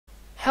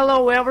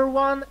Hello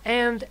everyone,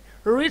 and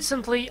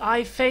recently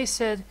I faced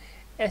a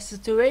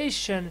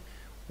situation,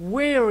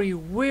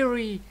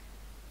 very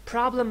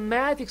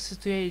problematic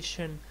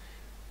situation.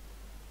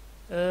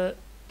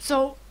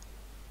 So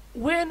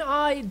when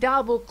I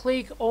double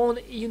click on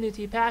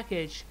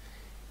UnityPackage,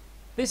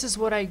 this is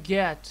what I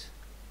get.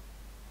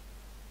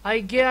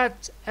 I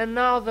get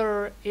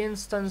another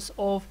instance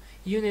of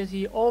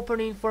Unity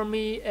opening for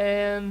me,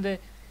 and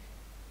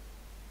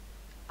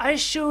I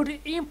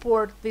should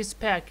import this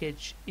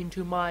package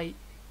into my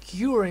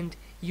current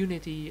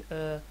Unity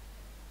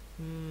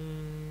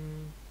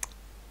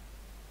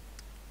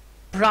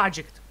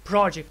project,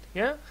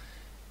 yeah.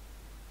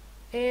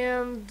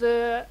 And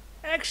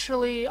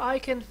actually I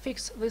can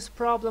fix this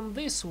problem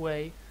this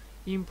way: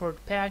 import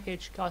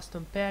package,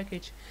 custom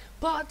package.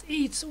 But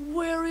it's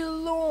very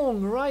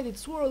long, right?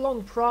 It's a very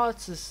long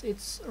process.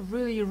 It's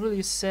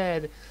really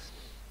sad.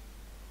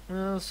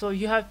 So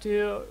you have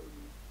to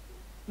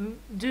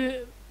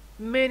do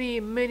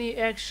many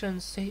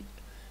actions. Say,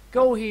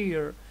 go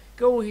here,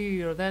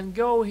 then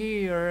go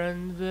here,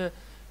 and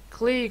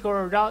click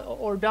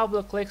or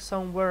double click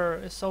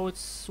somewhere. So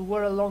it's a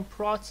very long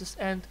process,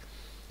 and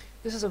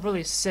this is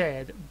really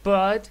sad.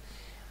 But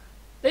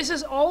this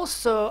is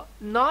also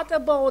not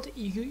about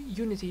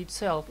Unity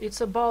itself. It's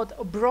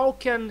about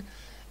broken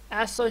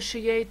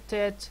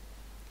associated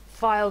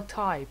file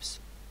types,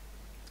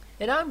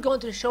 and I'm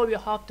going to show you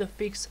how to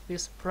fix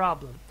this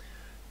problem.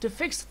 To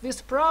fix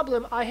this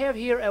problem, I have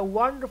here a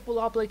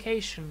wonderful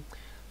application,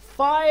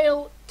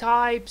 File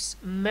Types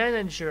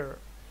Manager.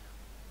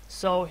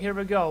 So here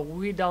we go.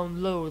 We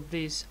download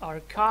this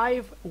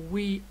archive,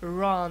 we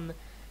run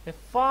a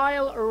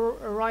file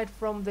right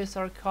from this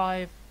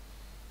archive,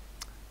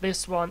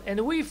 this one,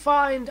 and we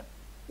find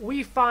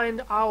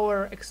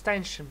our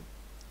extension.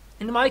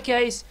 In my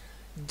case,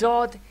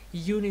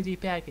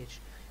 .UnityPackage.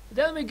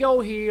 Then we go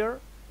here,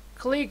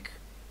 click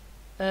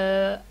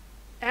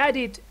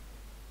Edit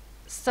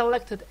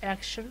Selected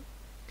Action,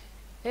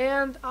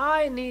 and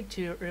I need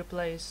to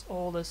replace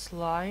all this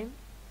line,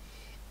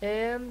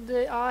 and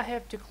I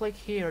have to click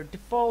here,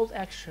 Default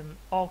Action.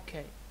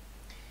 OK.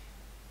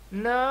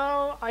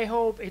 Now I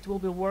hope it will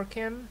be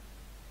working.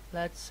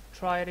 Let's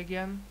try it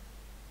again.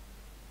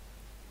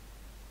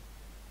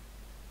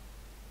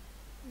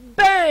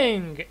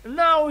 Bang!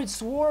 Now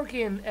it's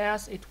working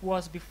as it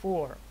was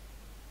before.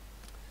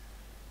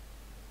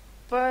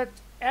 But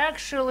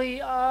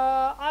actually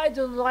I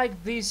don't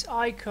like this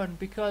icon,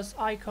 because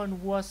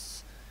icon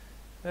was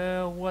you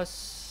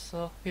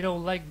know,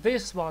 like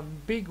this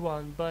one, big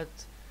one. But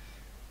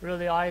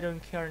really I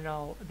don't care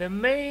now. The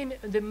main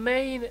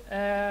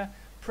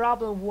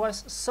problem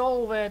was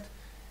solved,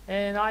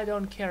 and I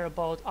don't care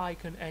about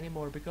icon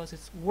anymore, because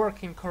it's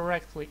working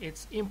correctly.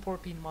 It's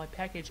importing my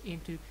package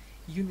into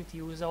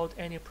Unity without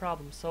any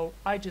problem. So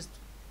I just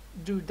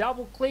do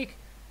double click,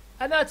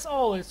 and that's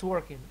all. It's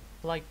working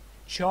like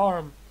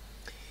charm.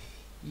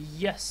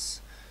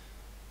 Yes.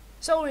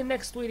 So in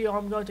next video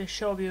I'm going to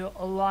show you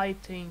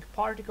lighting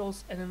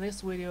particles, and in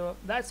this video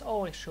that's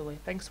all actually.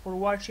 Thanks for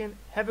watching.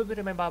 Have a good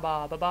time. Bye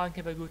bye, and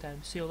have a good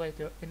time. See you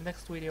later in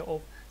next video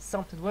of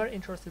something very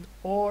interesting,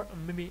 or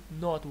maybe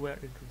not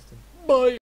very interesting. Bye.